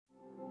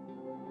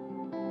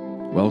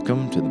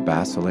Welcome to the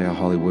Basilea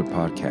Hollywood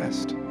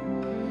Podcast,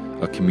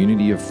 a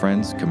community of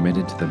friends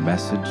committed to the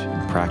message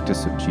and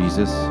practice of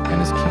Jesus and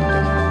His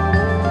kingdom.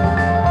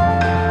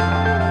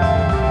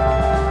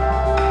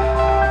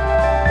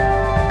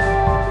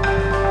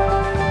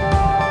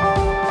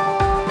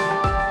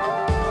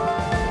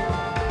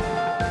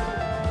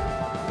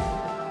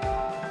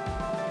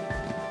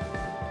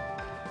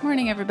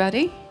 Morning,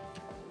 everybody.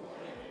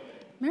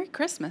 Merry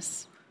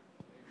Christmas.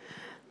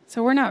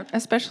 So we're not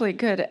especially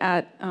good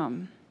at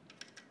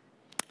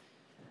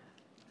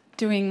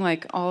doing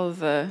like all of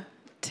the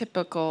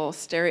typical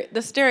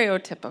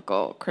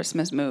stereotypical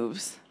Christmas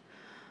moves,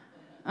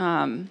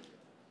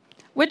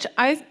 which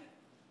I'm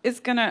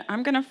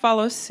gonna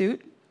follow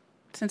suit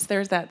since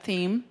there's that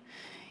theme,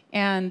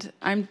 and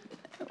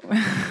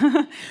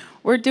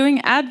we're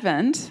doing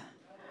Advent,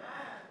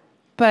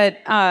 but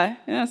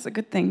that's a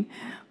good thing,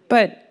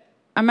 but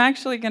I'm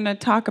actually going to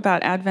talk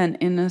about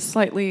Advent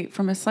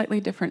from a slightly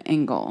different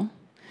angle.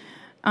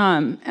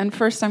 And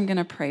first, I'm going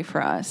to pray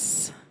for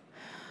us.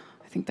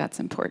 I think that's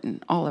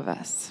important, all of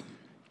us.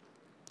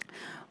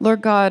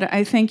 Lord God,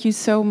 I thank you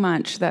so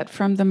much that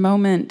from the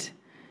moment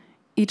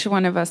each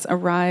one of us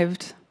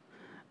arrived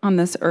on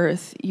this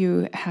earth,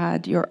 you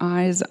had your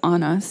eyes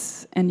on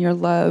us and your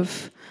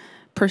love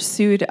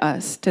pursued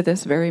us to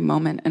this very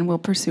moment and will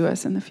pursue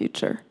us in the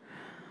future.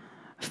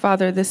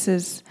 Father, this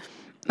is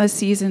a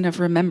season of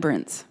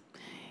remembrance.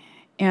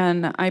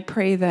 And I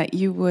pray that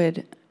you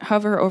would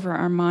hover over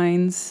our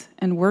minds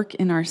and work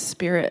in our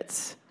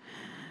spirits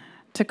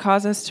to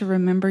cause us to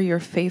remember your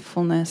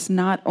faithfulness,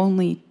 not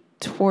only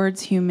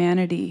towards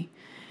humanity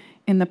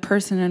in the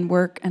person and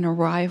work and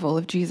arrival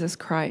of Jesus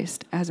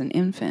Christ as an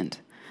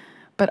infant,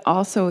 but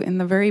also in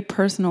the very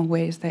personal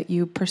ways that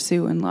you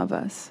pursue and love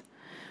us.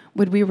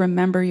 Would we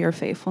remember your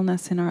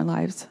faithfulness in our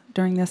lives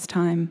during this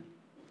time?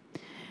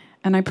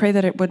 And I pray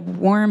that it would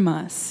warm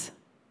us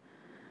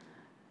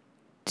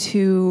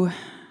to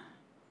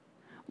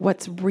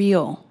what's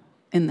real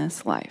in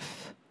this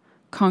life,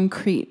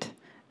 concrete,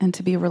 and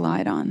to be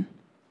relied on.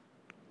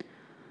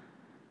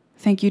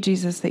 Thank you,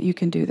 Jesus, that you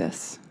can do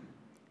this.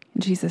 In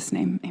Jesus'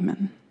 name,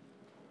 amen.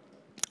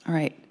 All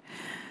right.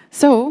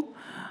 So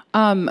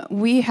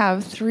we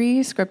have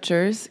 3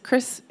 scriptures.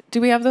 Chris,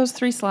 do we have those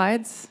 3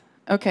 slides?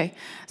 Okay.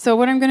 So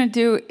what I'm going to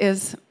do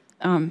is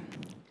I'm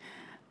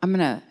going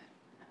to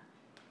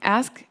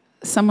ask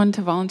someone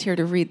to volunteer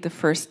to read the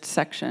first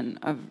section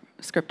of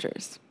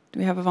scriptures. Do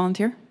we have a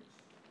volunteer?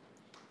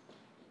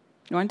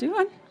 You want to do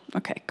one?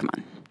 Okay, come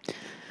on.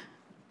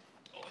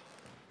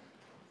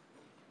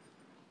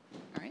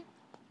 All right,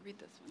 read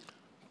this one.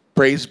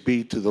 Praise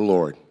be to the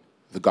Lord,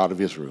 the God of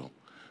Israel,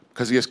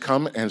 because he has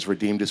come and has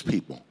redeemed his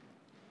people.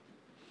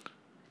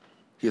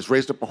 He has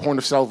raised up a horn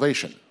of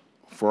salvation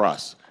for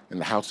us in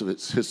the house of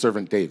his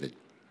servant David,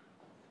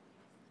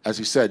 as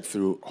he said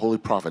through holy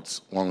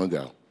prophets long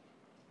ago.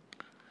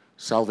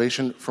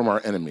 Salvation from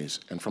our enemies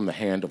and from the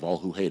hand of all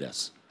who hate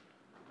us,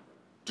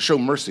 to show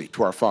mercy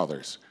to our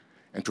fathers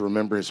and to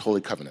remember his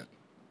holy covenant,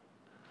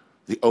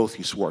 the oath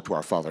he swore to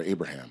our father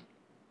Abraham,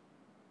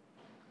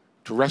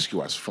 to rescue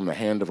us from the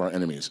hand of our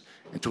enemies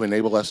and to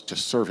enable us to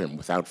serve him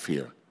without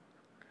fear,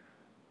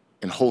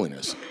 in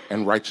holiness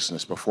and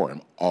righteousness before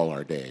him all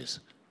our days.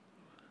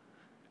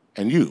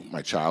 And you,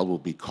 my child, will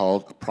be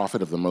called a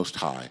prophet of the Most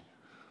High,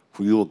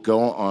 for you will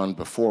go on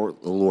before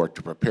the Lord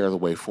to prepare the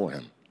way for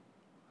him,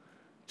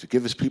 to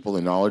give his people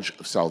the knowledge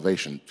of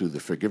salvation through the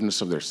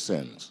forgiveness of their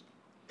sins,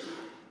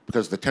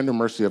 because the tender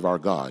mercy of our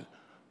God,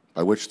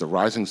 by which the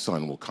rising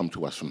sun will come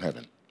to us from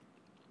heaven,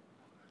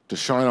 to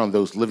shine on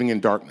those living in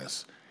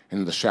darkness and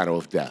in the shadow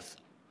of death,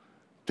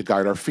 to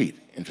guide our feet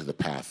into the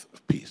path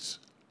of peace.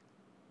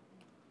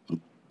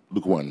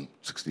 Luke 1,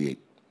 68,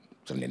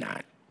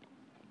 79.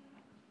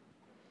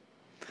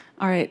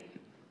 All right.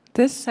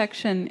 This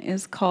section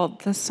is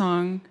called the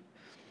Song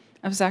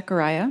of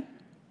Zechariah.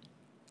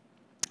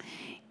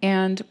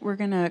 And we're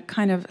going to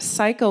kind of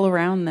cycle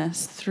around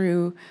this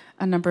through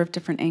a number of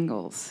different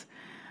angles.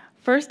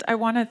 First, I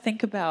want to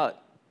think about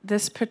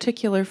this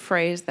particular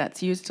phrase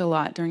that's used a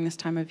lot during this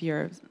time of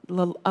year.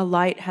 A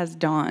light has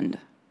dawned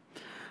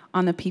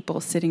on the people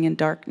sitting in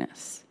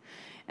darkness.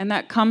 And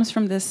that comes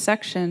from this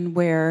section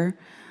where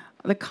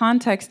the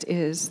context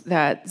is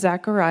that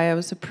Zechariah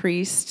was a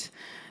priest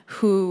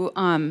who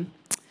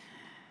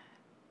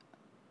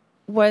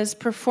was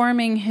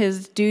performing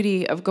his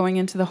duty of going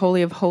into the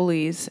Holy of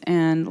Holies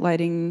and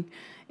lighting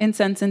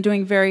incense and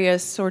doing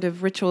various sort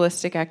of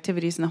ritualistic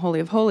activities in the Holy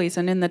of Holies.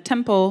 And in the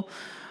temple,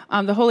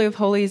 the Holy of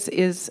Holies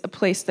is a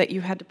place that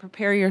you had to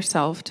prepare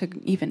yourself to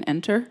even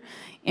enter.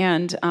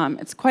 And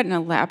it's quite an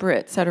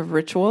elaborate set of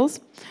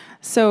rituals.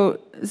 So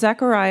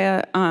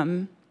Zechariah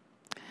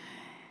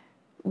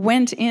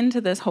went into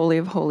this Holy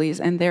of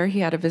Holies, and there he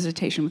had a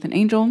visitation with an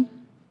angel.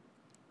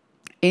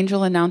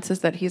 Angel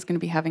announces that he's going to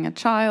be having a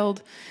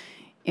child.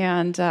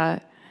 And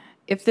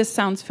if this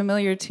sounds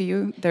familiar to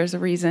you, there's a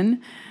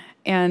reason.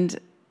 And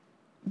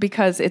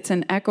because it's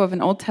an echo of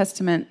an Old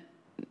Testament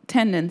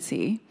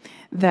tendency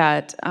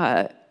that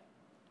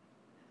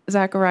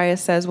Zechariah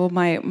says, well,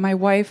 my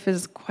wife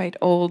is quite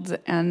old,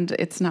 and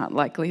it's not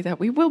likely that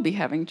we will be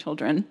having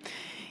children.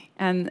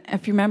 And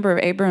if you remember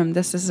Abram,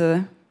 this is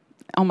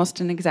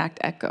almost an exact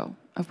echo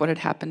of what had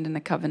happened in the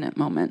covenant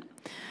moment.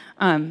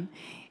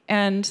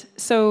 And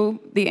so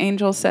the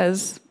angel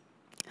says,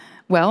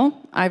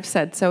 well, I've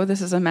said so.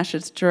 This is a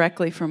message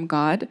directly from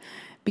God.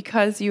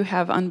 Because you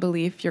have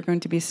unbelief, you're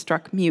going to be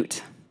struck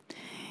mute.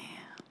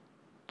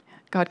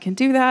 God can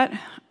do that.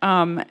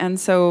 And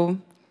so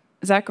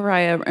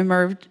Zechariah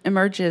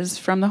emerges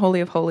from the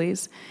Holy of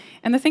Holies.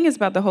 And the thing is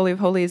about the Holy of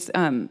Holies,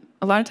 a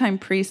lot of time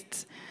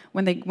priests,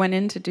 when they went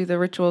in to do the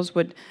rituals,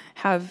 would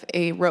have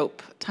a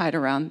rope tied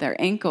around their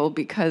ankle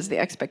because the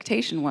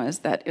expectation was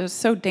that it was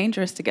so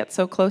dangerous to get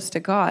so close to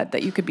God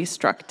that you could be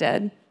struck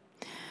dead.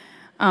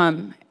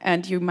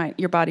 And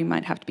your body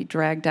might have to be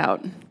dragged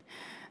out.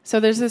 So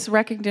there's this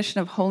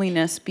recognition of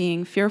holiness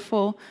being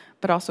fearful,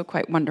 but also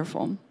quite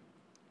wonderful.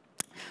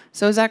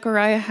 So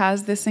Zechariah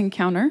has this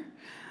encounter.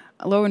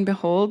 Lo and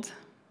behold,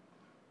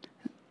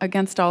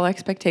 against all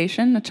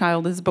expectation, a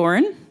child is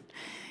born.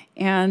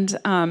 And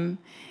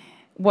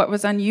what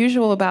was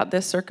unusual about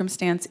this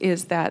circumstance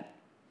is that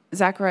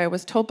Zechariah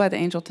was told by the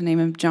angel to name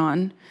him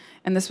John,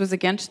 and this was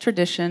against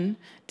tradition.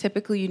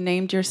 Typically, you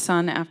named your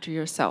son after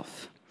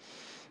yourself.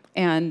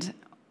 And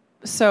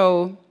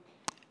so,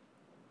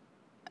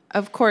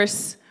 of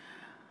course,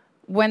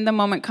 when the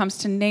moment comes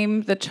to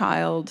name the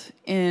child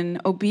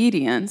in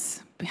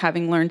obedience,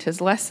 having learned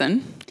his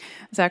lesson,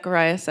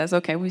 Zechariah says,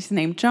 okay, we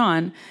name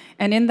John.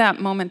 And in that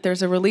moment,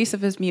 there's a release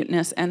of his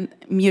muteness, and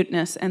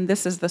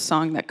this is the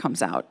song that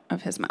comes out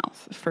of his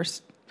mouth, the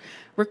first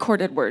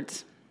recorded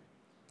words,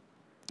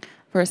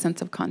 for a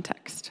sense of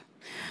context.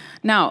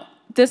 Now,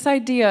 this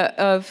idea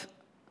of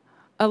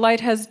a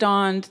light has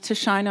dawned to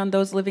shine on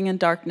those living in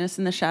darkness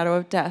and the shadow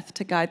of death,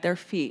 to guide their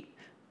feet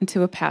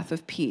into a path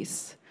of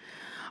peace.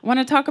 I want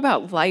to talk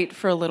about light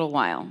for a little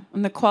while,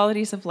 and the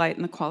qualities of light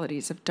and the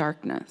qualities of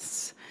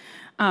darkness.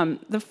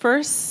 The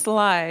first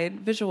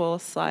slide, visual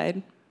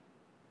slide,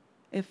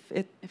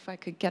 if I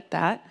could get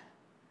that.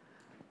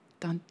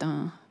 Dun,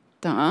 dun,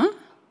 dun.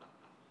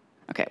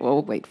 Okay, well,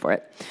 we'll wait for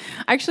it.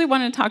 I actually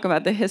want to talk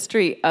about the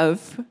history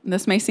of,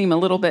 this may seem a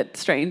little bit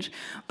strange,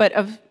 but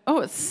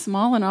it's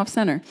small and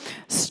off-center,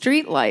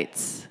 street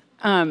lights,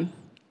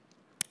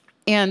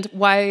 and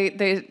why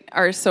they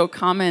are so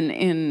common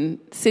in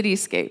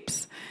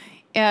cityscapes.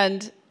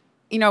 And,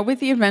 with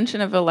the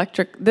invention of the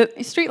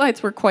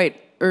streetlights were quite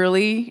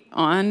early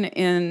on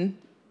in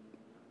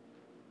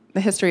the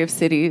history of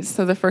cities.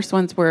 So the first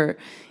ones were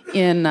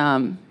in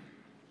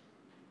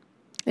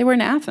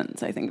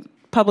Athens, I think,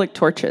 public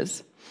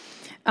torches.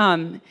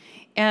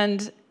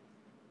 And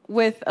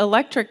with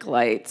electric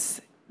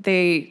lights,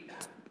 they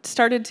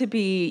started to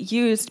be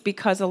used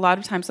because a lot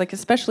of times, like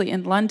especially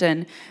in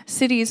London,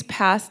 cities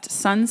past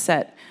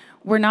sunset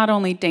were not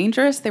only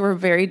dangerous, they were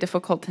very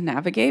difficult to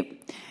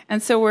navigate.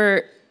 And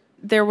so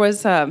there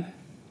was a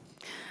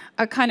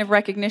kind of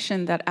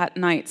recognition that at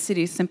night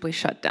cities simply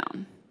shut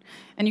down.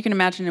 And you can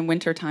imagine in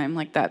wintertime,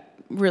 like that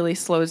really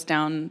slows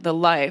down the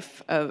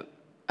life of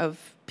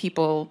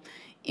people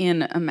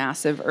in a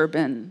massive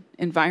urban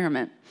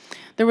environment.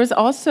 There was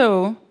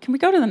also, can we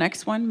go to the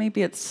next one?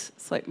 Maybe it's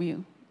slightly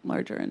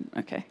larger.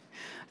 Okay.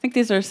 I think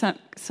these are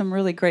some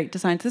really great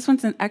designs. This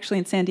one's actually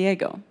in San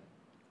Diego,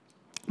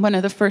 one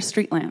of the first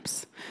street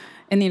lamps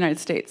in the United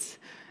States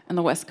and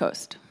the West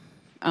Coast.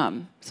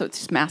 So it's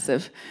just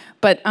massive.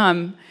 But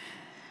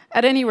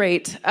at any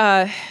rate,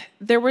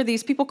 there were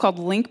these people called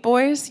link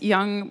boys,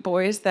 young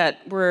boys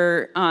that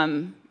were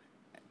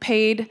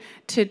paid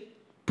to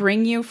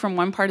bring you from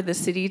one part of the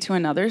city to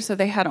another. So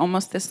they had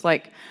almost this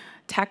like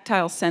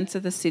tactile sense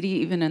of the city,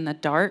 even in the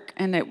dark.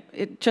 And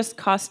it just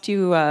cost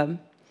you, I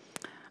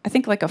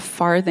think, like a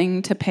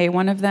farthing to pay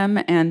one of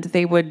them. And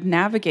they would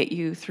navigate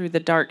you through the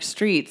dark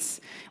streets.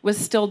 It was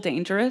still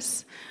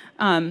dangerous.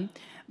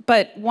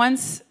 But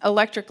once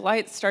electric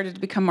lights started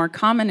to become more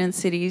common in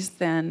cities,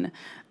 then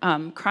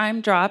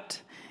crime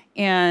dropped.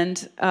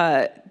 And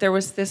there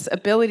was this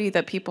ability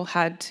that people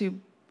had to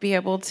be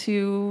able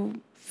to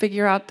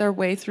figure out their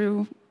way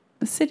through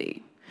the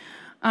city.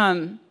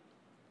 Then,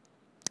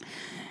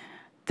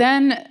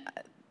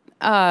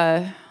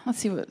 let's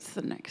see what's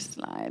the next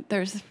slide.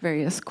 There's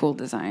various cool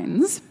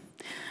designs.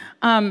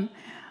 But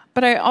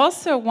I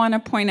also want to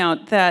point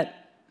out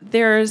that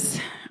there's,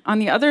 on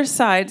the other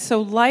side,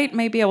 so light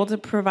may be able to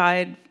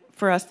provide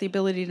for us the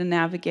ability to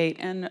navigate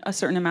and a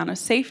certain amount of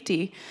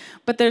safety,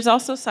 but there's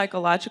also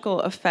psychological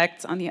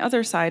effects on the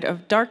other side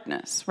of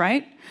darkness,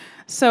 right?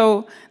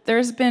 So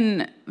there's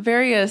been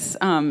various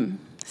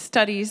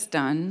studies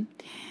done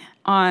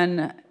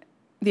on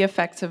the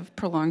effects of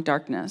prolonged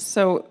darkness.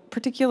 So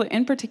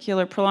in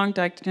particular, prolonged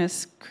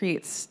darkness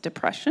creates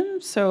depression.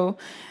 So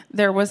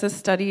there was a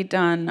study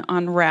done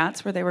on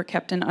rats where they were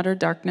kept in utter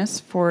darkness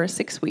for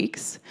 6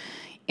 weeks.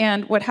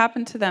 And what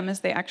happened to them is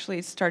they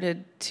actually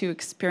started to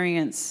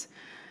experience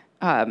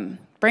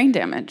brain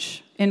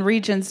damage in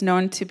regions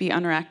known to be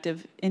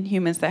underactive in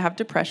humans that have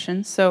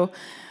depression. So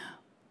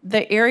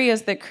the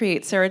areas that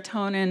create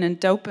serotonin and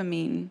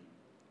dopamine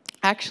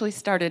actually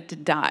started to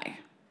die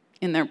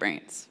in their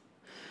brains.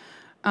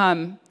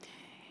 And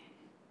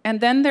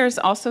then there's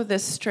also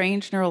this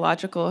strange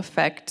neurological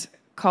effect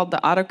called the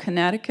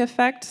autokinetic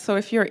effect. So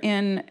if you're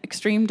in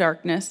extreme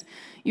darkness,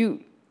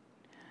 you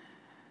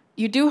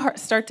do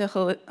start to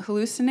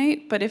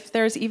hallucinate, but if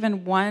there's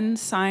even one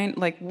sign,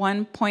 like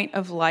one point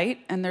of light,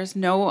 and there's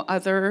no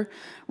other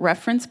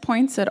reference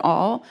points at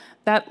all,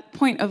 that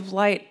point of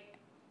light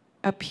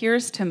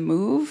appears to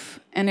move,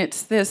 and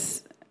it's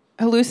this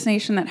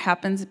hallucination that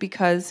happens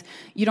because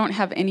you don't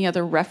have any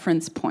other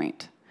reference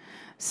point.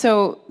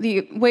 So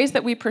the ways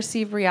that we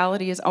perceive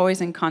reality is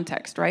always in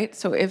context, right?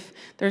 So if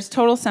there's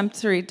total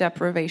sensory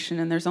deprivation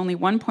and there's only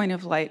one point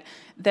of light,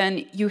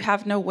 then you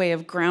have no way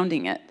of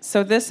grounding it.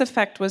 So this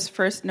effect was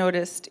first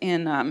noticed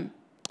in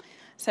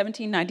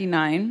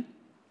 1799,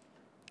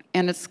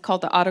 and it's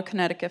called the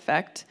autokinetic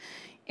effect.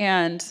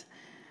 And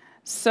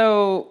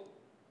so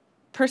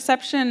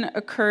perception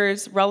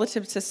occurs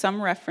relative to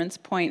some reference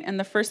point, and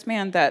the first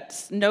man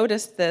that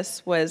noticed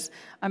this was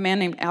a man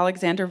named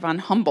Alexander von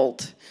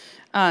Humboldt.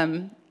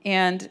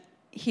 And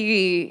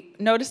he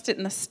noticed it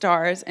in the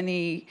stars, and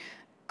he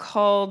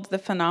called the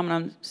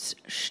phenomenon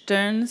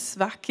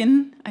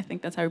Sternswachen, I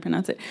think that's how you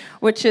pronounce it,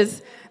 which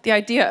is the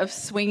idea of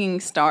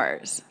swinging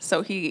stars.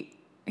 So he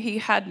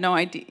had no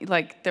idea,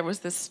 like there was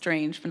this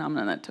strange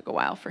phenomenon that took a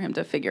while for him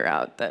to figure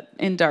out that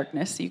in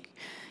darkness you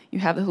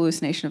have the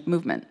hallucination of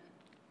movement.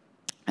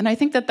 And I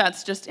think that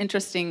that's just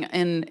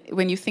interesting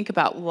when you think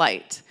about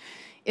light.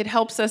 It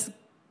helps us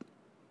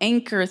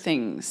anchor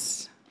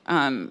things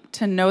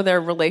to know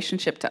their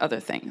relationship to other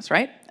things,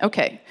 right?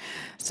 Okay.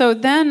 So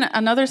then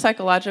another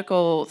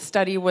psychological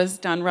study was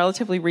done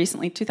relatively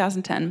recently,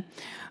 2010,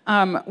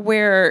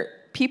 where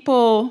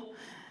people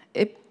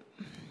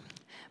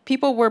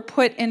were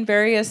put in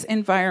various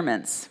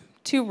environments,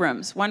 2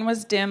 rooms. One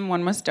was dim,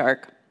 one was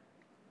dark.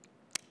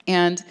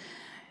 And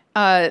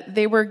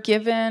they were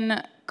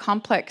given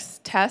complex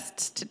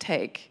tests to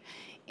take,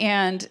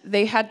 and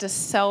they had to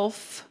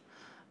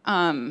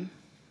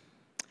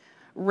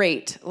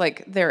rate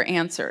like their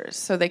answers,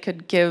 so they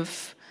could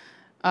give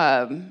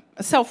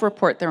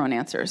self-report their own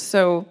answers.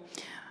 So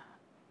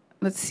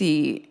let's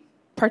see.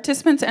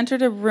 Participants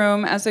entered a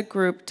room as a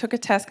group, took a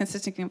test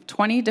consisting of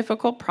 20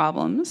 difficult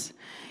problems,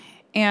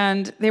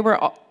 and they were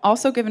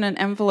also given an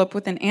envelope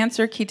with an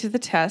answer key to the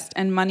test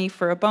and money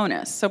for a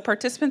bonus. So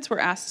participants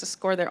were asked to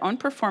score their own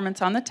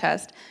performance on the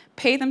test,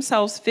 pay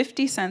themselves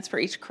 50 cents for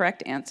each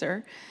correct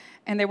answer,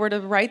 and they were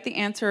to write the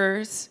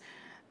answers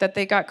that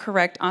they got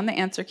correct on the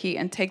answer key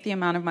and take the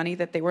amount of money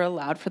that they were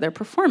allowed for their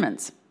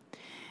performance.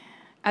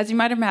 As you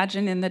might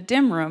imagine, in the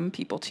dim room,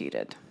 people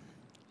cheated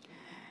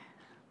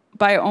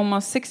by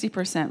almost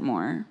 60%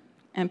 more,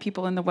 and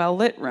people in the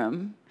well-lit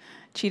room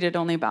cheated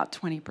only about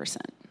 20%.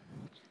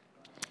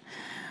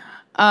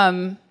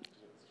 A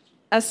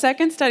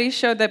second study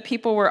showed that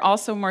people were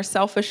also more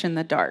selfish in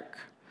the dark.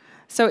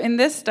 So in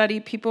this study,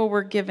 people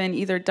were given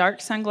either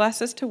dark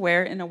sunglasses to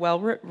wear in a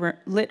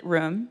well-lit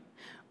room,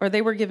 or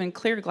they were given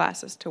clear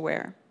glasses to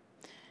wear.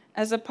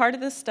 As a part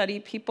of the study,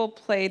 people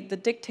played the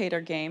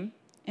dictator game,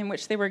 in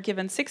which they were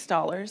given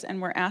 $6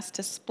 and were asked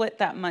to split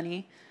that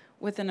money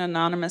with an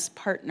anonymous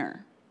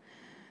partner.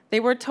 They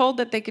were told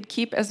that they could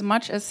keep as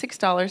much as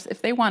 $6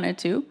 if they wanted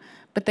to,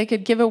 but they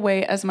could give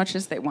away as much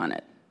as they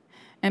wanted.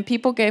 And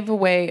people gave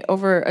away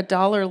over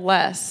 $1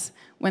 less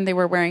when they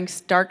were wearing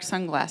dark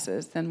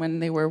sunglasses than when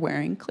they were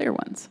wearing clear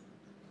ones.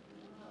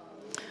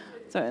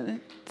 So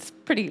it's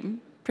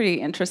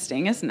pretty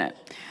interesting, isn't it?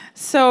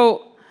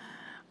 So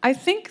I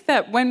think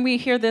that when we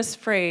hear this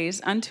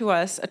phrase, "Unto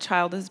us a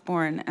child is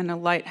born and a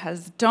light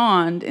has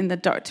dawned in the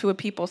dark to a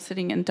people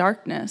sitting in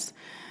darkness,"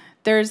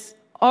 there's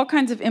all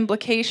kinds of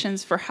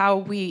implications for how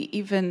we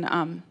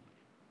even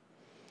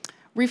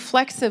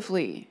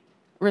reflexively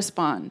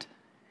respond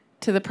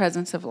to the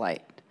presence of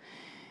light.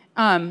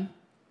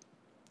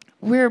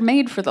 We're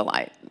made for the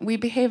light. We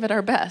behave at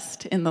our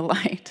best in the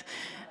light.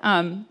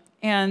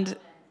 And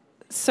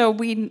so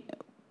we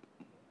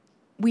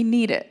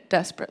need it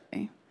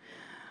desperately.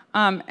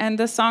 And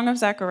the Song of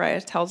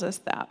Zechariah tells us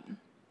that.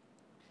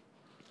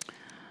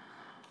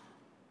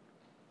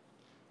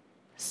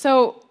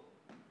 So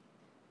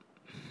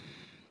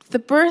the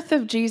birth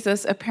of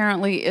Jesus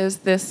apparently is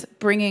this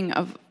bringing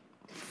of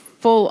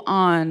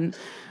full-on,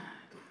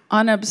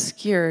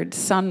 unobscured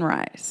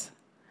sunrise.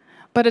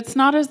 But it's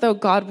not as though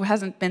God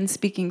hasn't been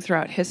speaking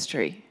throughout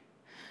history.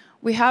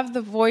 We have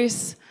the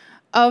voice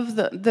of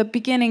the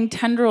beginning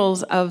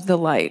tendrils of the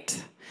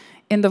light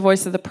in the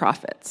voice of the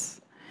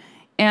prophets.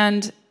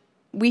 And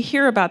we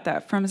hear about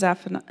that from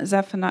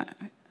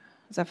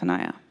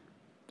Zephaniah.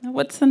 Now,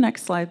 what's the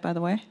next slide, by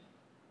the way?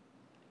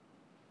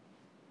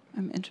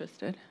 I'm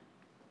interested.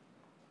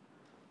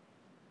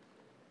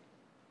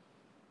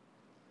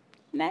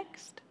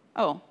 Next.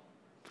 Oh,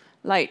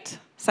 light.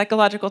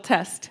 Psychological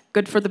test.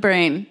 Good for the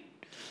brain.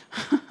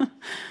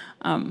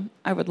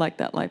 I would like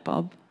that light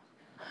bulb.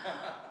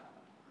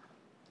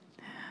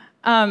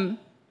 I'm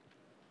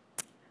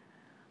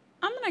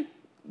going to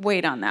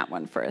wait on that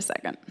one for a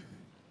second.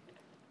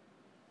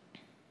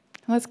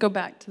 Let's go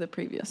back to the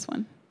previous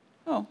one.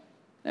 Oh,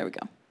 there we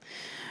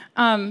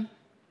go.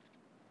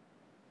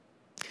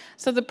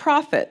 So the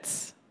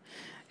prophets,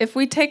 if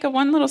we take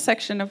one little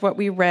section of what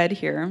we read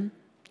here,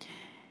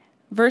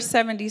 verse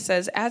 70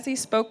 says, as he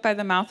spoke by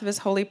the mouth of his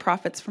holy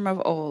prophets from of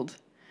old,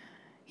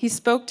 he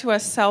spoke to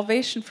us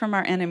salvation from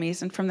our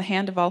enemies and from the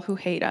hand of all who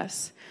hate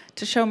us,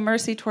 to show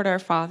mercy toward our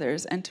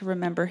fathers and to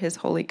remember his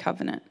holy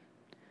covenant.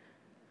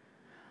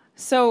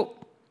 So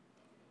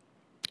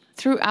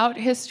throughout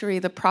history,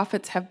 the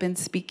prophets have been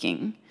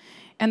speaking,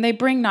 and they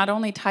bring not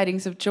only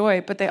tidings of joy,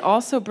 but they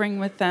also bring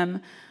with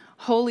them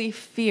holy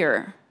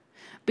fear,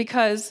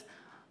 because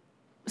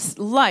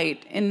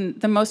light, in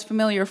the most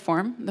familiar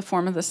form, the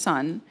form of the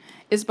sun,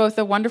 is both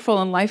a wonderful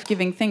and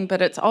life-giving thing,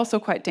 but it's also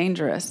quite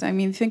dangerous. I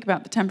mean, think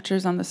about the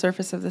temperatures on the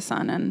surface of the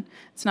sun, and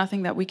it's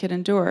nothing that we could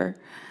endure.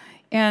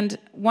 And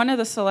one of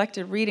the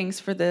selected readings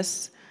for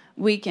this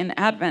week in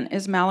Advent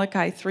is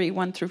Malachi 3,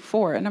 1 through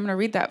 4, and I'm going to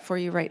read that for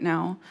you right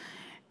now.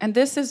 And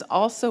this is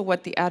also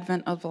what the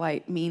advent of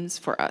light means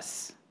for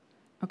us,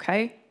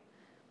 okay?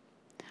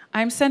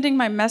 I'm sending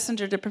my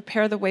messenger to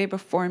prepare the way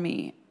before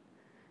me.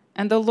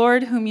 And the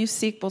Lord whom you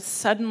seek will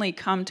suddenly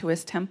come to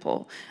his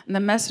temple, and the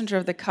messenger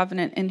of the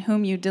covenant in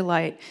whom you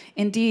delight.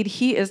 Indeed,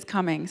 he is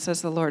coming,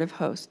 says the Lord of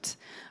hosts.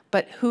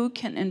 But who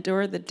can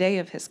endure the day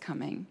of his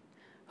coming?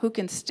 Who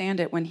can stand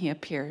it when he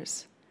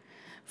appears?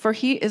 For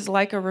he is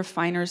like a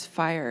refiner's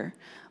fire,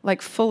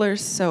 like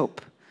fuller's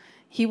soap.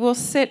 He will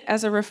sit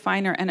as a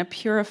refiner and a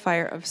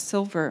purifier of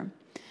silver.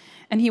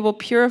 And he will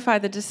purify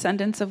the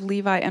descendants of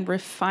Levi and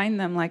refine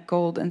them like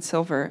gold and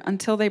silver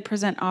until they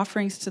present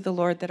offerings to the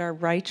Lord that are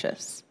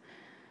righteous.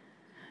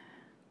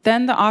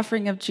 Then the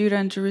offering of Judah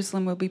and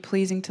Jerusalem will be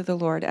pleasing to the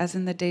Lord, as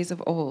in the days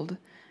of old,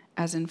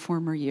 as in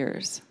former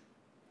years.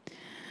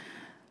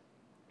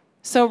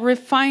 So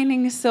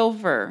refining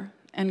silver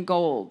and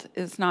gold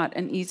is not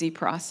an easy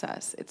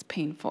process. It's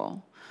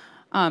painful.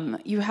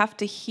 You have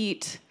to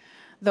heat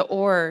the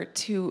ore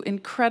to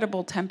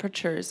incredible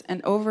temperatures,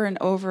 and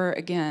over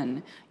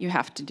again, you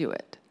have to do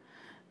it.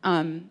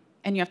 And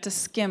you have to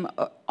skim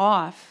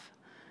off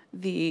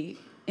the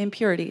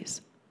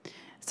impurities.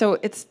 So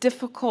it's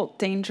difficult,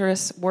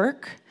 dangerous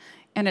work,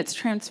 and it's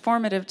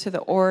transformative to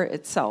the ore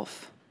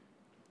itself.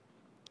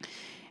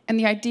 And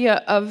the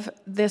idea of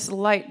this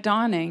light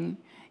dawning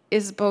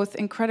is both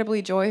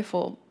incredibly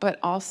joyful, but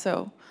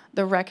also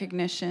the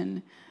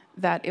recognition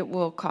that it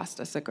will cost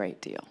us a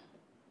great deal.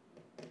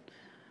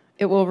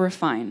 It will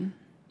refine.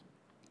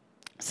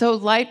 So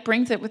light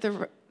brings with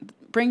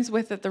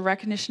it the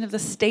recognition of the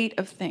state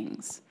of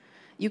things.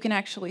 You can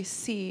actually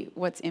see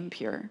what's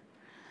impure.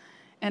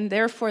 And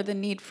therefore, the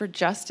need for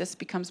justice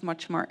becomes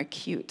much more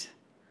acute.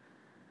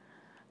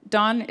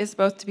 Dawn is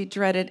both to be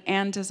dreaded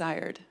and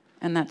desired,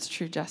 and that's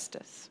true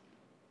justice.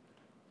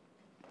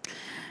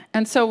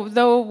 And so,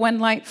 though when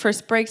light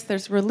first breaks,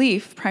 there's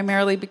relief,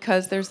 primarily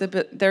because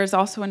there's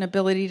also an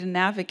ability to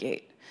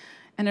navigate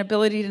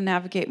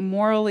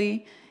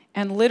morally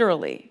and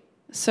literally.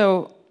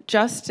 So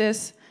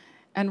justice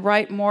and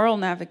right moral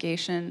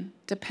navigation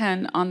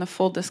depend on the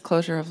full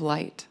disclosure of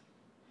light,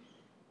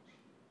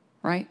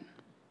 right?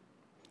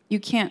 You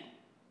can't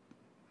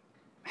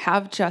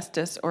have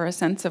justice or a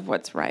sense of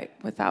what's right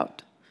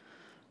without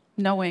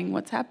knowing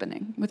what's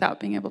happening, without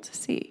being able to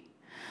see.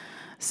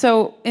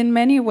 So in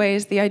many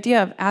ways, the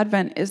idea of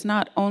Advent is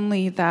not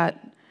only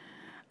that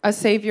a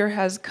Savior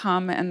has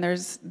come and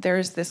there's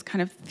this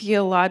kind of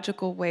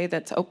theological way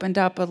that's opened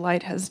up, a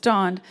light has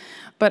dawned,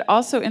 but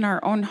also in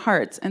our own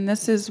hearts. And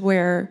this is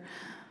where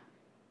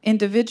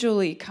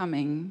individually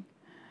coming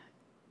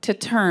to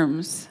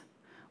terms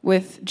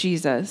with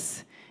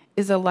Jesus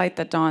is a light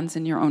that dawns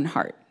in your own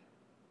heart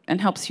and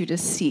helps you to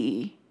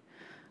see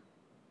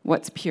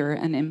what's pure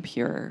and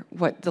impure,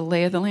 what the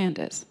lay of the land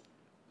is,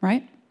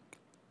 right?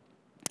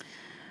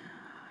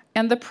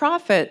 And the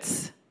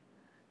prophets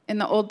in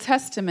the Old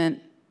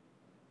Testament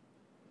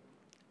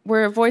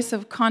were a voice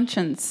of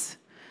conscience,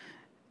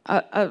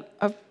 a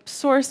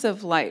source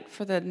of light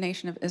for the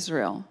nation of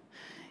Israel.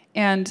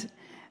 And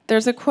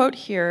there's a quote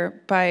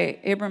here by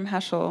Abram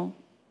Heschel,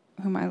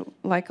 whom I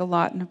like a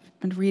lot and have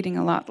been reading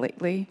a lot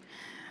lately,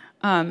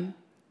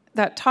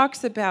 that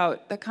talks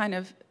about the kind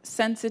of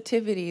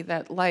sensitivity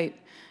that light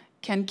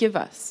can give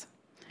us.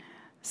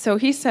 So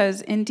he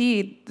says,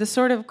 indeed, the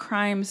sort of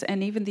crimes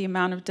and even the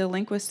amount of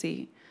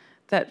delinquency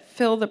that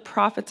fill the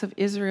prophets of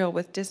Israel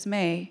with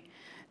dismay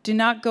do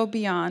not go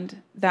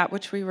beyond that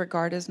which we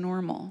regard as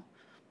normal.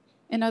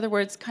 In other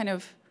words, kind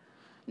of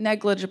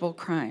negligible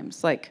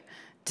crimes, like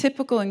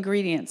typical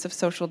ingredients of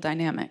social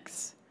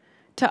dynamics.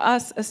 To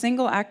us, a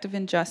single act of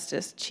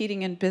injustice,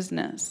 cheating in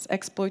business,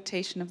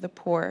 exploitation of the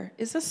poor,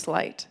 is a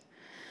slight.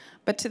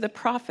 But to the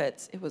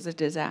prophets, it was a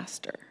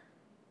disaster.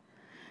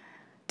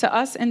 To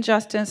us,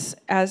 injustice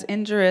as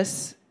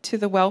injurious to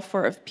the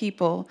welfare of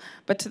people,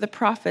 but to the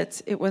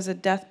prophets, it was a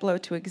death blow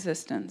to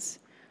existence.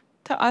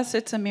 To us,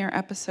 it's a mere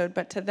episode,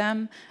 but to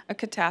them, a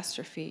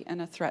catastrophe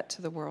and a threat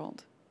to the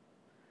world.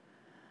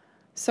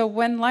 So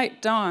when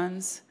light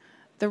dawns,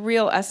 the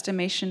real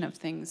estimation of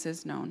things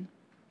is known.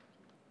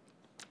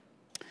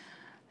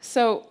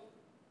 So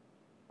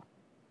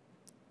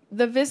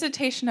the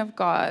visitation of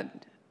God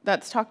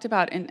that's talked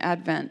about in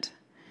Advent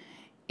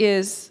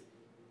is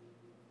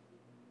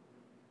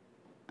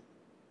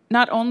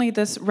not only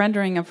this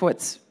rendering of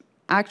what's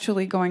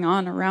actually going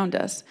on around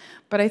us,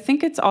 but I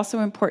think it's also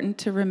important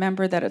to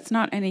remember that it's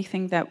not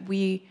anything that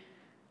we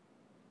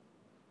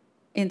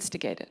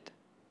instigated.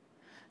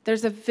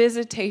 There's a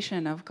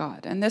visitation of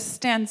God, and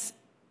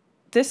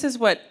this is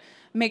what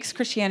makes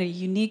Christianity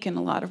unique in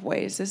a lot of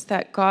ways, is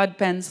that God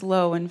bends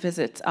low and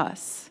visits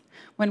us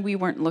when we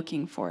weren't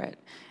looking for it.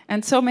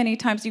 And so many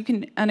times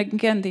and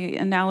again, the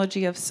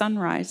analogy of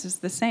sunrise is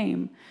the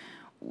same.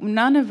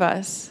 None of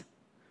us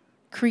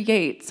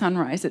create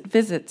sunrise, it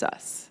visits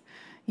us.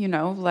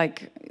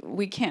 Like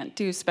we can't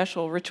do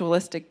special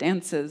ritualistic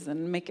dances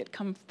and make it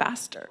come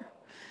faster.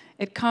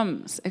 It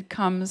comes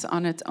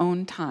on its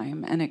own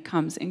time, and it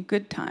comes in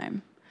good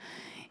time.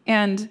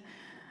 And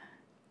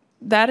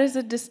that is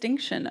a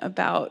distinction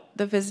about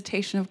the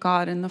visitation of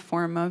God in the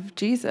form of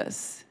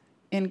Jesus.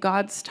 In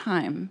God's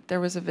time, there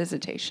was a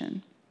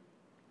visitation.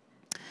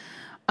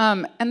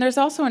 And there's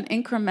also an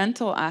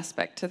incremental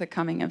aspect to the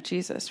coming of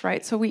Jesus,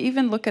 right? So we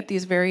even look at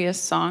these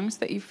various songs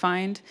that you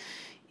find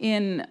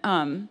in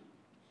kind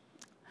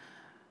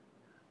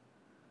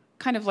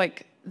of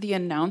like the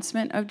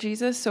announcement of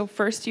Jesus. So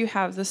first you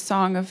have the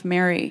Song of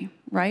Mary,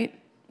 right?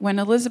 When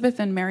Elizabeth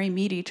and Mary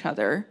meet each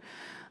other,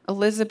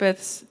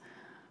 Elizabeth's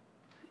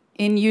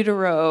in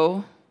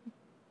utero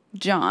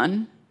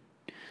John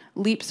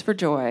leaps for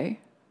joy,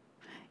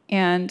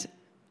 and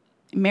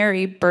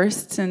Mary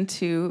bursts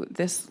into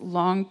this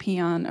long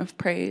paean of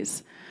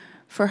praise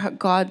for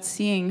God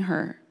seeing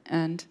her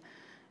and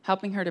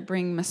helping her to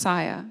bring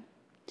Messiah.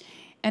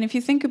 And if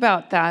you think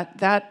about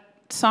that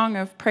song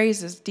of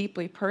praise is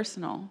deeply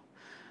personal.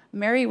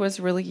 Mary was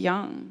really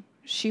young.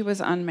 She was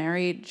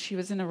unmarried. She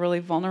was in a really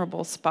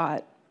vulnerable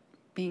spot,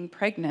 being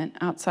pregnant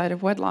outside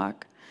of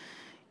wedlock.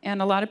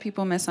 And a lot of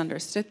people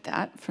misunderstood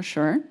that, for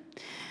sure.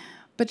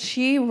 But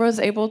she was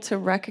able to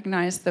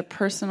recognize the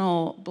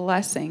personal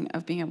blessing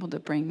of being able to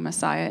bring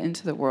Messiah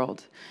into the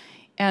world.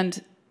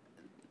 And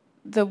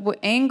the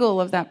angle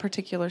of that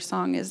particular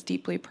song is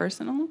deeply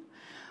personal.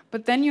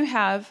 But then you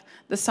have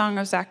the Song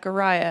of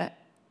Zechariah,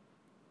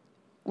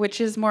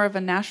 which is more of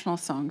a national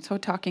song, so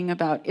talking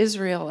about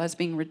Israel as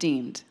being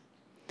redeemed.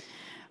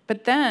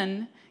 But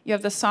then you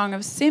have the Song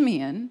of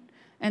Simeon,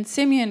 and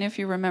Simeon, if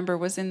you remember,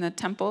 was in the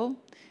temple,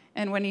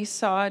 and when he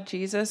saw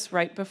Jesus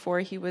right before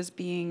he was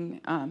being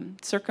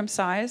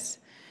circumcised,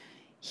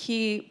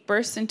 he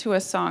burst into a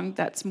song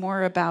that's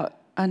more about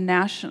a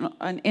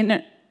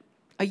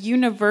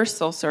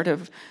universal sort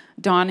of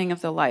dawning of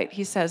the light.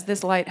 He says,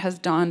 this light has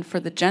dawned for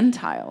the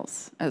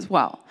Gentiles as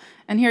well.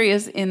 And here he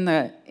is in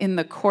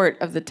the court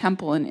of the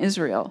temple in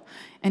Israel,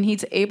 and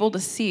he's able to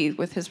see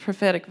with his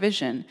prophetic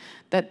vision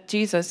that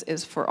Jesus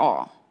is for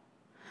all.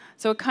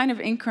 So it kind of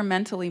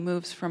incrementally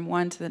moves from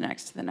one to the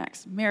next to the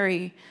next.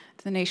 Mary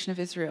to the nation of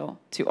Israel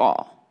to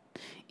all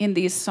in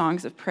these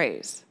songs of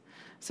praise.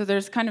 So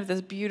there's kind of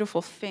this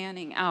beautiful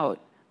fanning out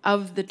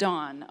of the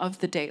dawn, of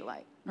the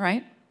daylight,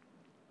 right?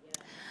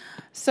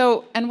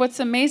 So, and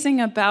what's amazing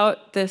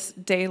about this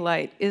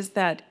daylight is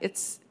that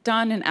it's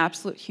done in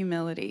absolute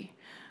humility,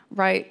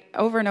 right?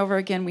 Over and over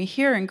again, we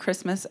hear in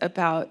Christmas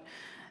about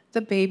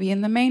the baby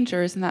in the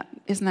manger. Isn't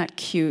that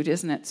cute?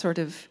 Isn't it sort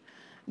of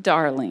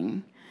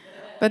darling?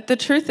 But the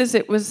truth is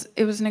it was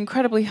an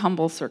incredibly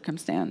humble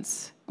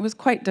circumstance. It was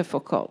quite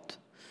difficult.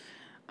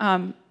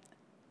 And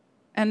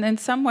in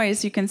some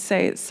ways, you can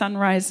say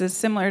sunrise is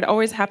similar. It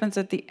always happens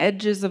at the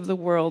edges of the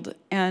world.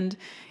 And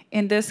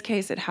in this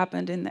case, it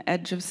happened in the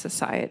edge of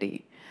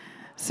society.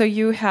 So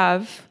you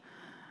have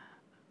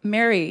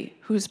Mary,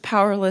 who's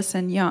powerless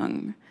and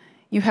young.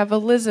 You have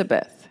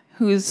Elizabeth,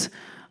 who's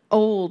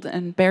old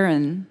and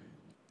barren.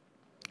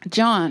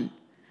 John,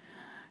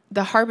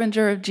 the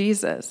harbinger of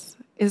Jesus,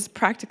 is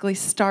practically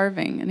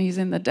starving, and he's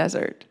in the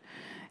desert.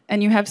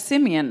 And you have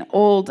Simeon,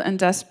 old and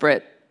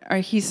desperate. Or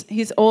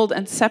he's old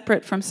and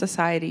separate from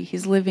society.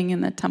 He's living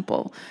in the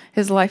temple.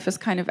 His life is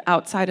kind of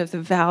outside of the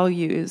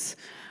values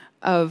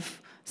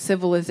of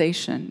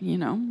civilization, you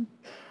know.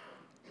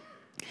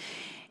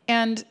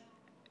 And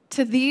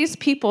to these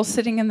people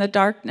sitting in the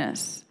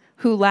darkness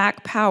who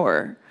lack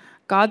power,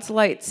 God's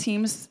light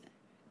seems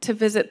to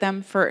visit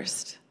them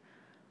first.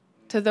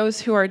 To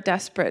those who are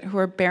desperate, who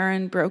are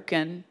barren,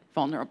 broken,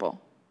 vulnerable.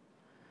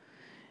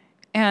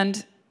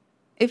 And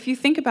if you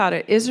think about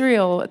it,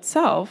 Israel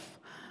itself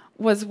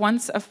was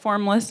once a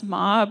formless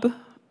mob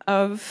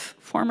of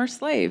former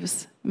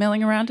slaves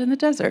milling around in the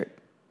desert.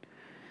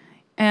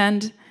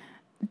 And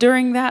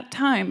during that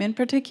time in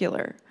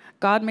particular,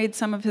 God made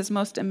some of his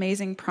most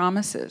amazing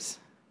promises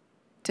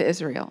to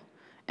Israel.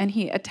 And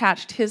he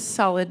attached his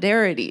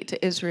solidarity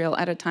to Israel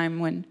at a time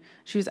when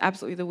she was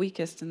absolutely the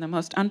weakest and the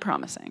most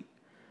unpromising.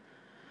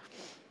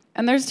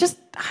 And there's just,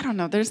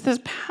 there's this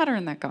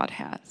pattern that God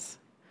has.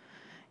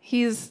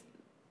 He's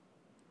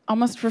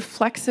almost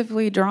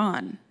reflexively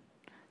drawn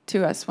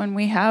to us when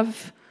we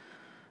have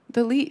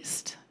the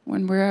least,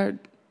 when we're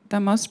the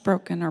most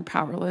broken or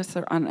powerless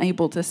or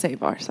unable to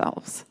save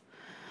ourselves.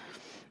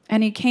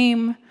 And he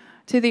came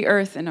to the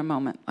earth in a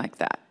moment like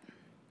that.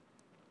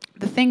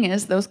 The thing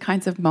is, those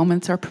kinds of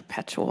moments are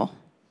perpetual.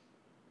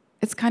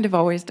 It's kind of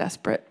always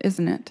desperate,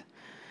 isn't it?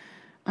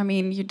 I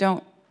mean, you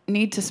don't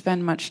need to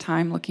spend much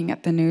time looking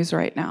at the news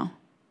right now.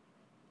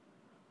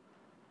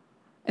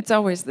 It's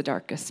always the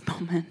darkest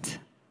moment,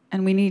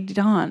 and we need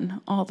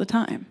dawn all the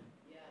time.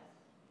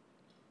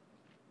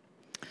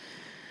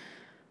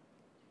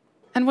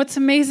 And what's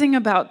amazing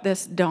about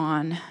this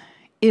dawn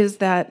is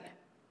that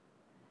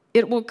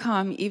it will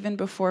come even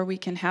before we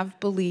can have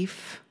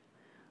belief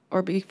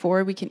or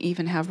before we can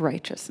even have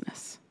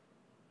righteousness,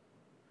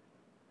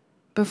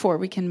 before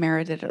we can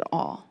merit it at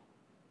all.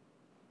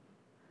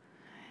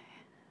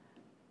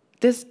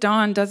 This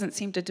dawn doesn't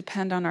seem to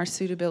depend on our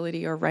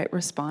suitability or right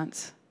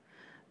response.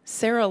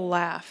 Sarah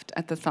laughed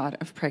at the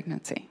thought of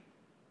pregnancy.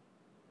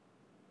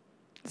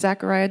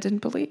 Zechariah didn't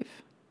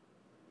believe.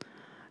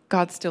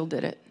 God still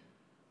did it.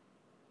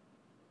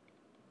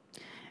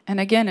 And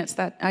again, it's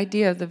that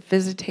idea of the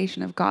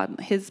visitation of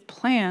God. His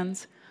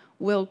plans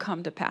will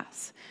come to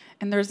pass.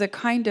 And there's a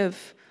kind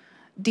of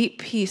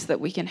deep peace that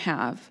we can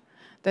have,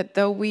 that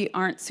though we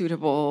aren't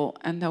suitable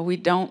and though we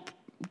don't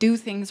do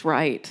things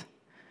right,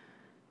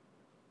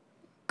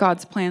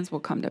 God's plans will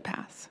come to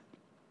pass.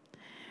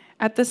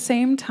 At the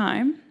same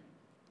time,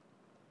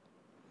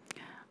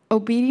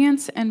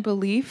 obedience and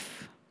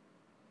belief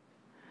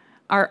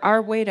are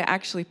our way to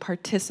actually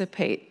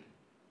participate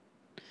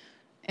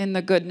in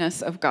the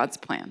goodness of God's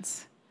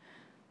plans,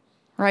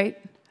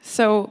 right?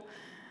 So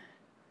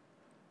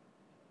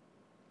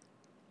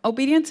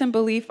obedience and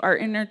belief are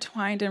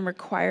intertwined and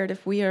required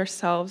if we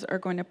ourselves are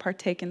going to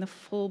partake in the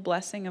full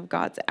blessing of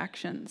God's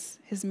actions,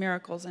 his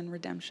miracles and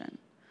redemption.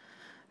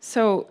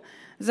 So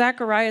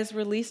Zechariah is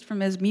released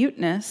from his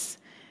muteness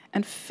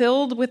and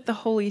filled with the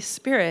Holy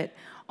Spirit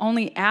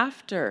only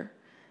after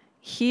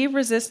he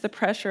resists the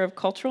pressure of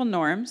cultural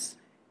norms,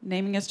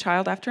 naming his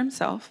child after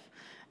himself,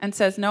 and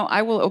says, no,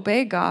 I will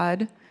obey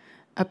God,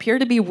 appear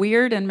to be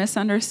weird and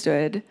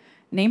misunderstood,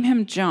 name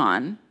him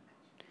John,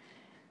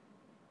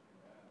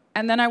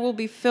 and then I will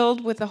be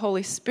filled with the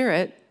Holy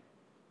Spirit.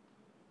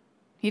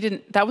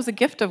 That was a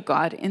gift of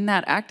God in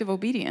that act of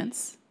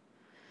obedience.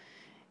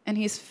 And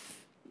he's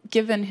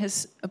given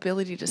his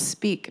ability to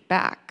speak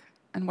back.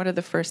 And what are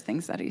the first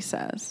things that he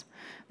says?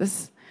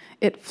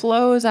 It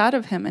flows out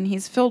of him, and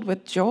he's filled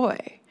with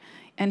joy.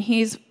 And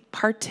he's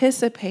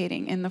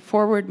participating in the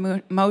forward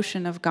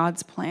motion of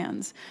God's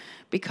plans,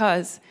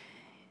 because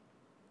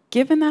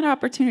given that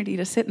opportunity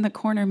to sit in the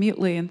corner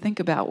mutely and think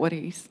about what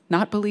he's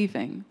not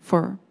believing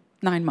for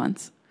 9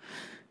 months,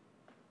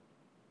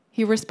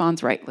 he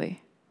responds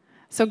rightly.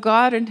 So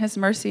God, in his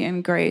mercy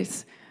and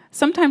grace,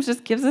 sometimes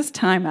just gives us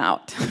time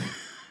out,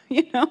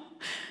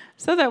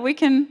 so that we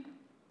can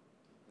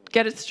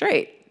get it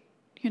straight,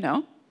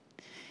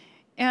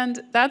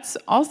 And that's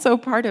also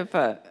part of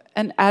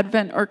an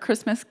Advent or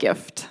Christmas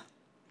gift.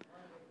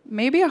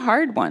 Maybe a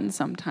hard one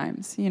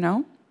sometimes,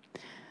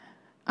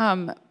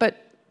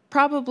 But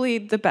probably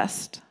the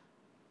best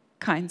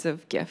kinds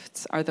of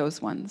gifts are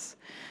those ones.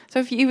 So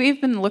if you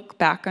even look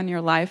back on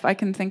your life, I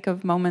can think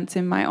of moments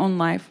in my own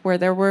life where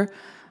there were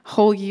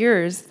whole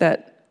years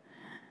that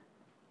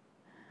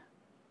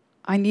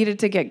I needed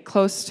to get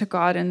close to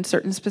God in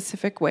certain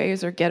specific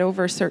ways or get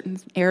over certain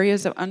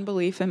areas of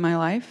unbelief in my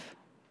life.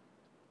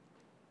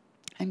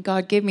 And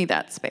God gave me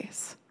that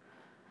space.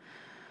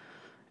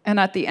 And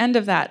at the end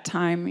of that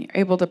time, you're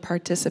able to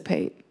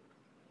participate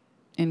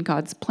in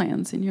God's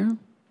plans in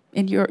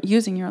your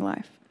using your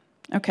life.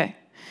 Okay.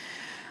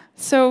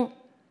 So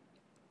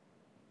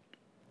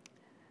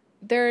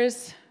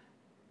there's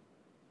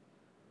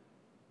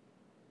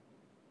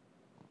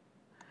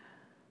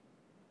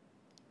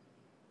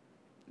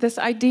this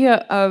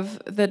idea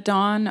of the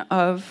dawn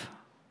of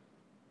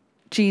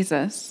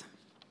Jesus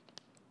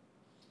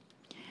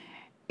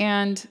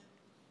and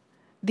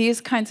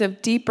these kinds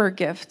of deeper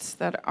gifts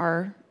that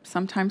are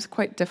sometimes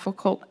quite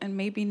difficult and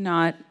maybe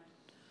not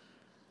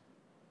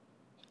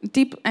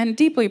deep and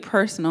deeply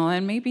personal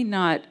and maybe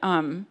not,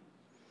 I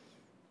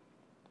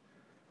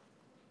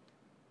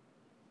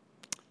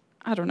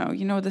don't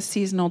know, the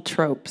seasonal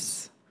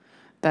tropes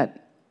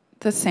that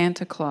the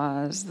Santa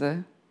Claus,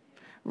 the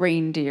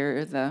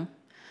reindeer,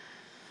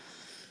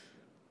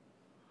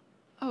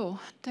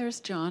 there's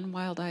John,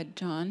 wild-eyed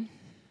John.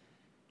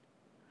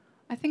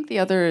 I think the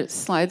other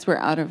slides were they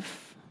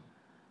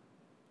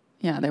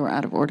were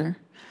out of order.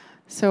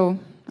 So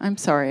I'm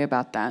sorry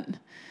about that.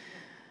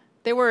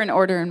 They were in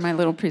order in my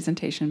little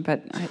presentation,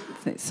 but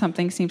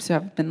something seems to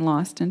have been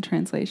lost in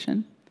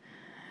translation.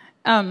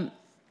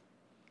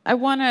 I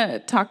want to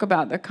talk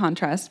about the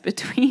contrast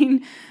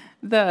between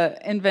the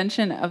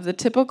invention of the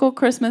typical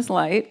Christmas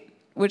light,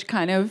 which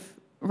kind of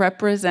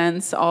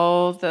represents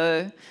all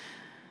the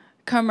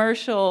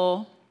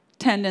commercial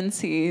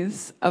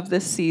tendencies of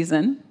this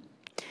season.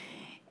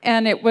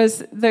 And it was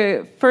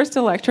the first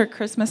electric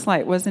Christmas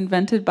light was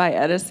invented by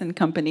Edison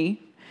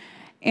Company.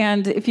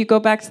 And if you go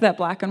back to that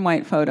black and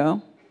white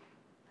photo,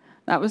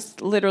 That was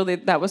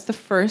the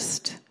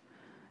first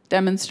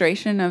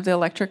demonstration of the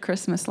electric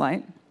Christmas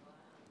light.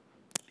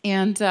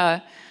 And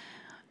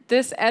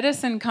this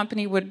Edison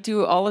company would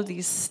do all of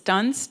these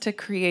stunts to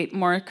create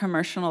more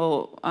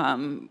commercial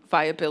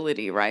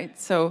viability, right?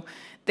 So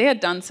they had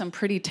done some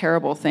pretty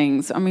terrible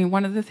things. I mean,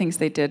 one of the things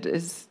they did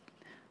is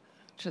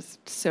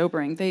just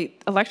sobering. They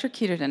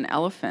electrocuted an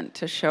elephant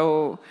to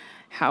show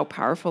how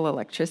powerful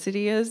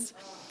electricity is.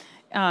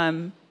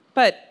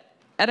 But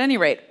at any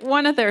rate,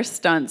 one of their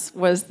stunts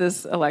was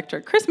this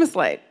electric Christmas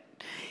light.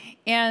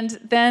 And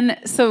then,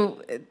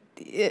 so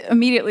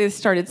immediately they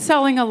started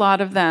selling a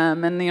lot of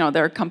them, and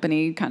their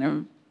company kind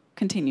of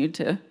continued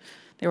to,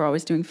 they were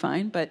always doing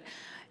fine, but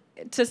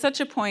to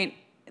such a point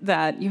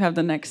that you have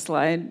the next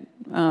slide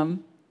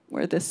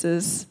where this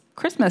is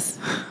Christmas.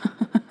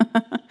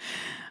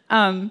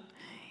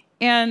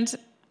 And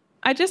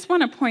I just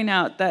want to point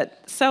out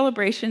that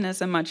celebration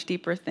is a much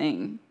deeper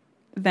thing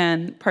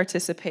than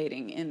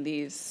participating in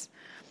these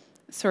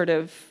sort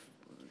of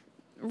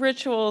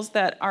rituals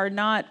that are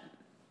not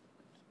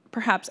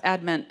perhaps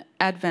Advent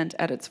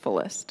at its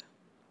fullest.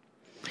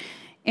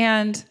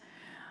 And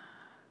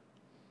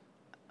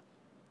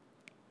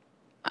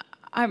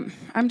I'm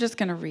just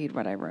going to read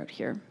what I wrote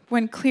here.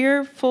 When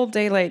clear, full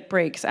daylight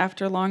breaks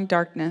after long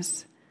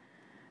darkness,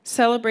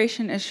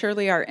 celebration is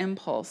surely our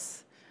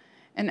impulse,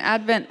 and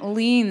Advent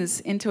leans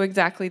into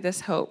exactly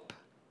this hope.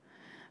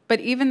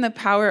 But even the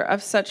power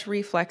of such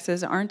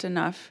reflexes aren't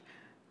enough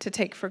to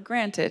take for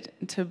granted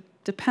and to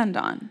depend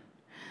on.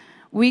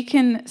 We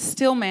can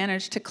still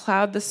manage to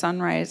cloud the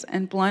sunrise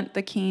and blunt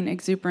the keen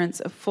exuberance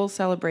of full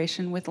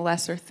celebration with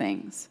lesser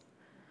things.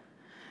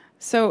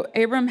 So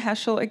Abram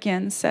Heschel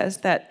again says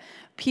that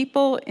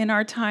people in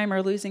our time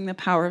are losing the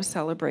power of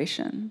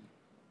celebration.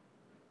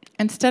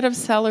 Instead of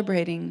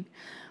celebrating,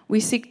 we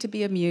seek to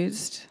be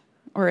amused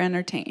or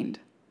entertained.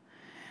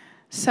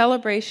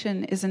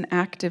 Celebration is an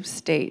active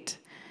state,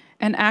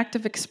 an act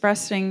of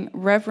expressing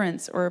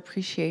reverence or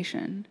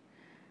appreciation.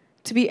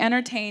 To be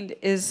entertained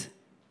is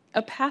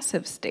a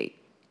passive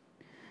state.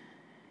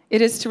 It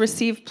is to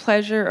receive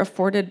pleasure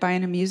afforded by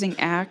an amusing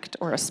act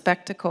or a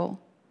spectacle.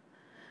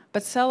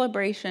 But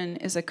celebration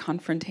is a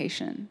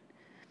confrontation.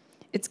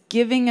 It's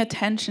giving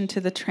attention to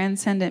the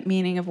transcendent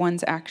meaning of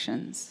one's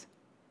actions.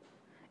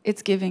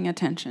 It's giving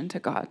attention to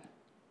God.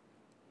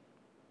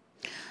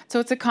 So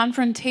it's a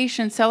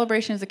confrontation.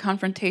 Celebration is a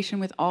confrontation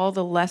with all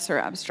the lesser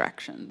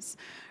abstractions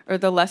or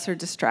the lesser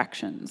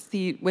distractions,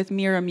 with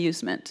mere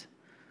amusement.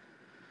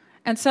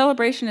 And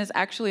celebration is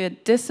actually a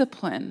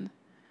discipline.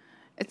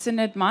 It's an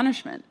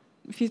admonishment.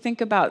 If you think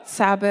about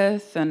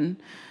Sabbath and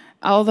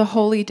all the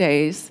holy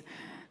days,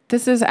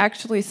 this is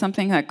actually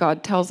something that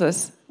God tells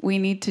us we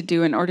need to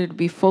do in order to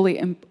be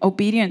fully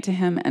obedient to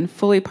Him and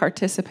fully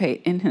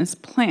participate in His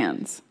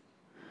plans.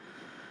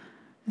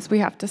 Is we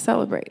have to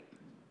celebrate.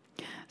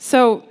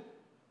 So,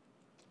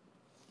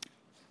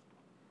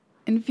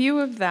 in view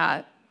of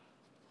that,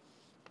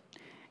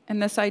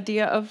 and this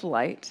idea of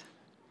light,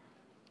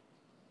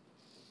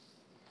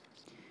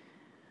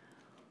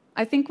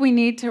 I think we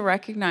need to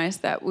recognize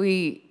that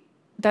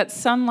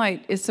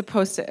sunlight is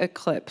supposed to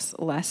eclipse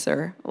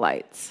lesser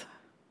lights.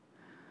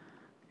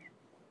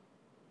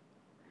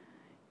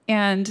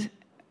 And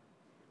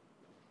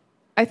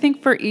I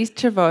think for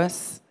each of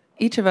us,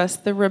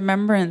 the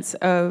remembrance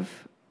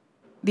of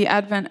the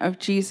advent of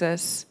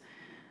Jesus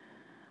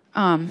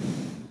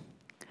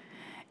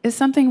is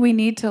something we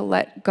need to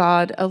let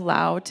God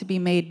allow to be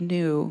made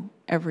new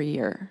every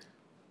year.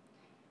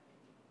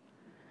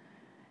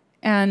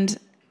 And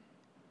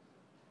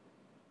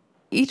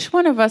each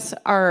one of us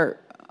are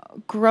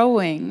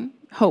growing,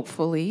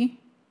 hopefully,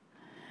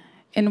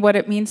 in what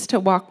it means to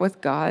walk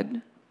with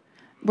God.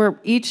 We're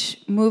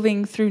each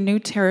moving through new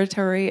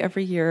territory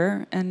every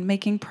year and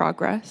making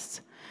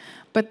progress.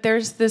 But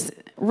there's this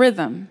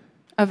rhythm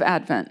of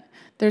Advent.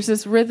 There's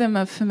this rhythm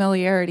of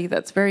familiarity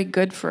that's very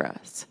good for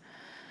us.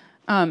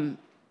 And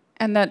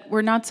that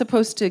we're not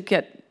supposed to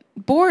get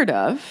bored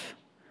of,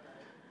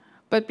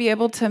 but be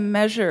able to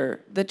measure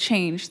the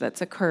change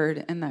that's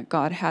occurred and that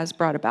God has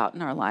brought about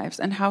in our lives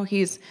and how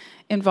He's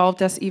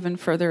involved us even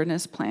further in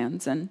His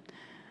plans. And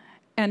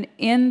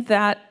in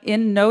that,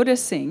 in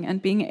noticing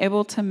and being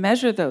able to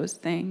measure those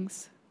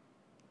things,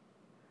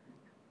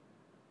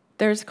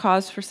 there's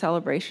cause for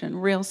celebration,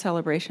 real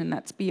celebration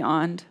that's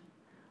beyond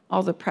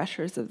all the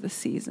pressures of the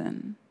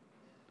season.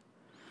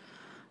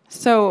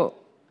 So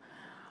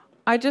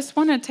I just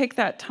want to take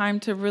that time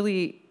to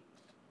really,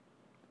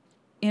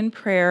 in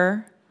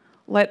prayer,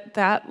 let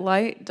that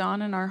light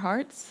dawn in our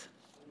hearts.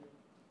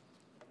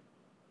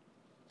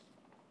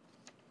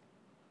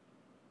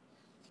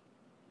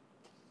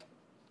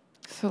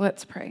 So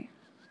let's pray.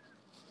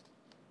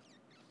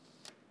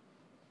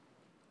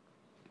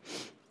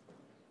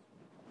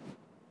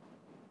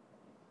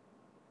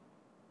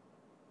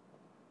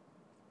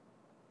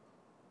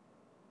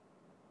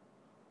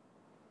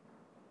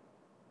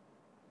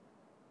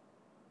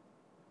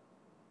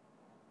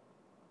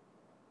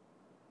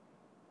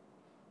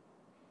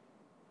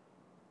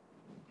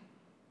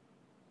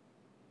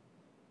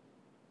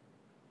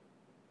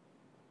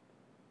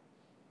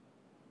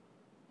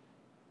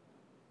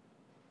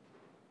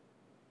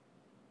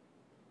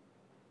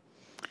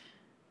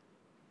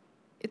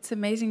 It's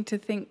amazing to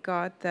think,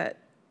 God, that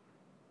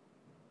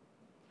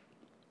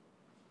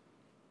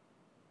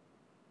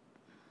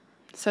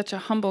such a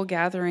humble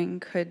gathering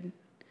could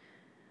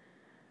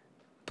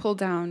pull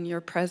down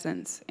your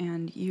presence,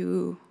 and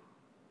you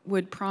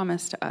would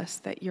promise to us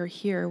that you're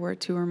here where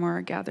two or more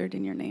are gathered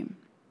in your name.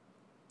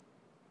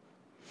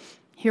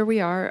 Here we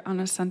are on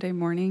a Sunday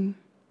morning.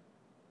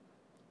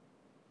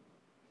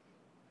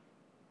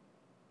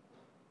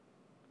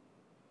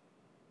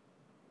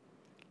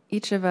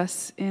 Each of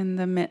us in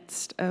the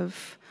midst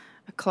of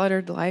a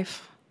cluttered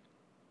life,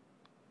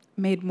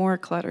 made more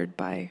cluttered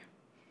by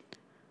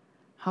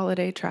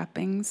holiday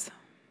trappings.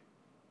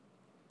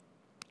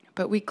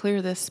 But we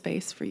clear this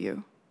space for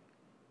you.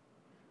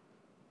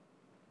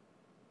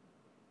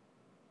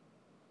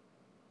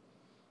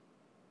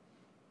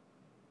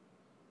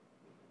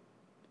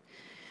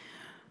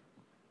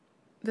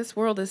 This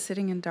world is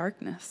sitting in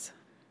darkness.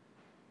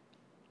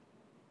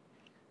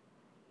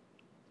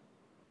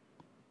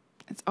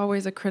 It's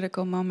always a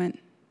critical moment.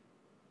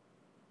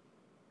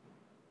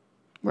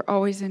 We're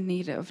always in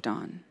need of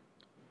dawn.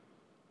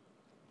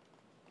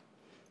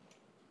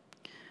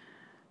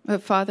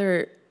 But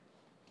Father,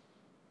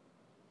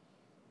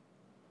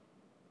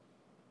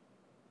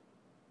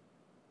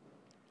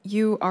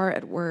 you are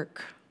at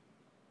work.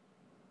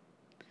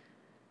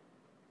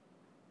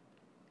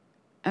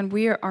 And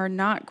we are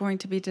not going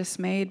to be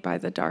dismayed by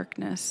the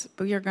darkness,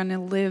 but we are going to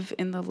live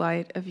in the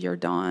light of your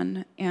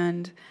dawn.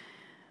 And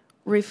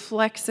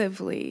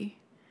reflexively,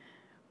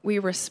 we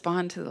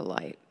respond to the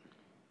light.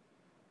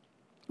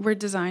 We're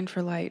designed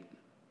for light.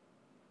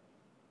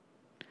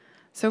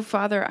 So,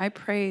 Father, I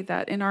pray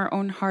that in our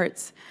own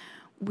hearts,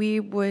 we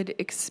would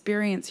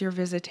experience your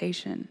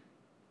visitation.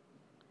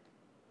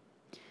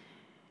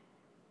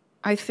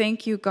 I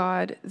thank you,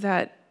 God,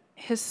 that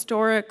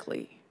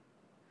historically,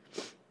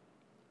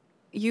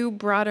 you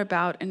brought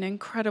about an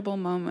incredible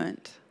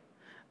moment,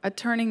 a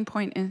turning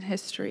point in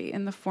history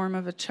in the form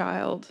of a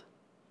child,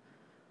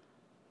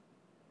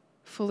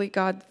 fully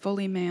God,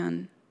 fully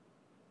man.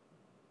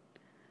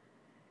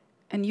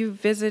 And you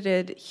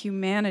visited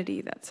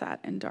humanity that sat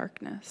in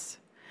darkness,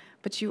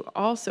 but you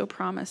also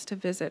promised to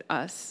visit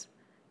us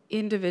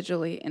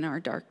individually in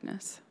our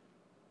darkness.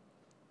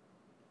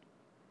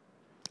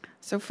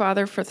 So,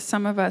 Father, for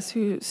some of us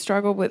who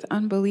struggle with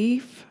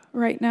unbelief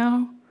right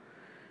now,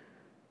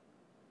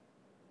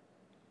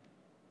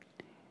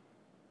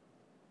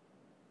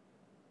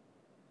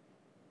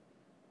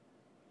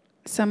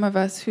 some of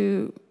us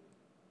who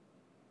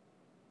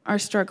are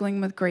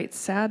struggling with great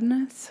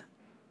sadness,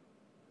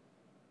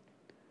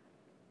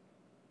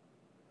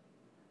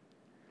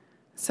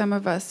 some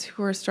of us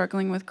who are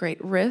struggling with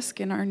great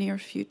risk in our near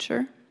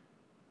future,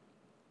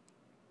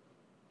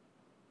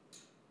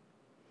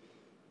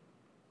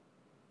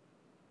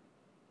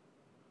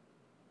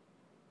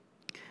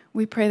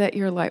 we pray that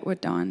your light would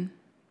dawn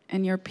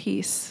and your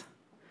peace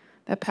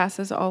that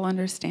passes all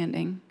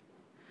understanding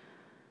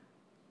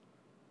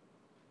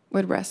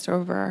would rest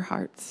over our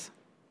hearts.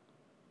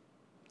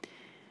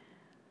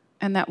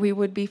 And that we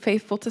would be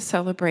faithful to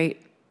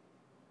celebrate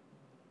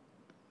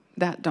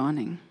that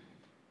dawning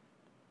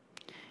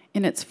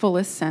in its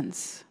fullest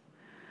sense.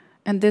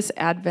 And this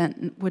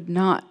Advent would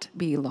not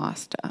be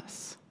lost to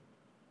us.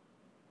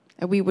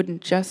 That we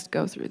wouldn't just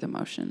go through the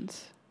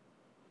motions.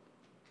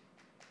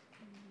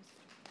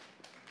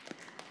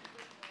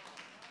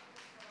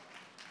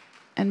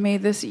 And may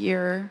this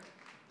year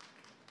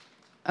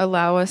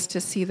allow us to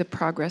see the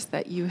progress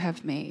that you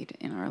have made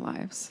in our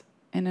lives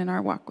and in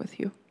our walk with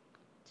you.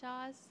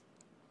 Jaws.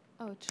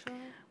 Oh, Troy.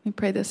 We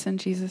pray this in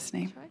Jesus'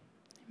 name. Troy?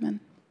 Amen.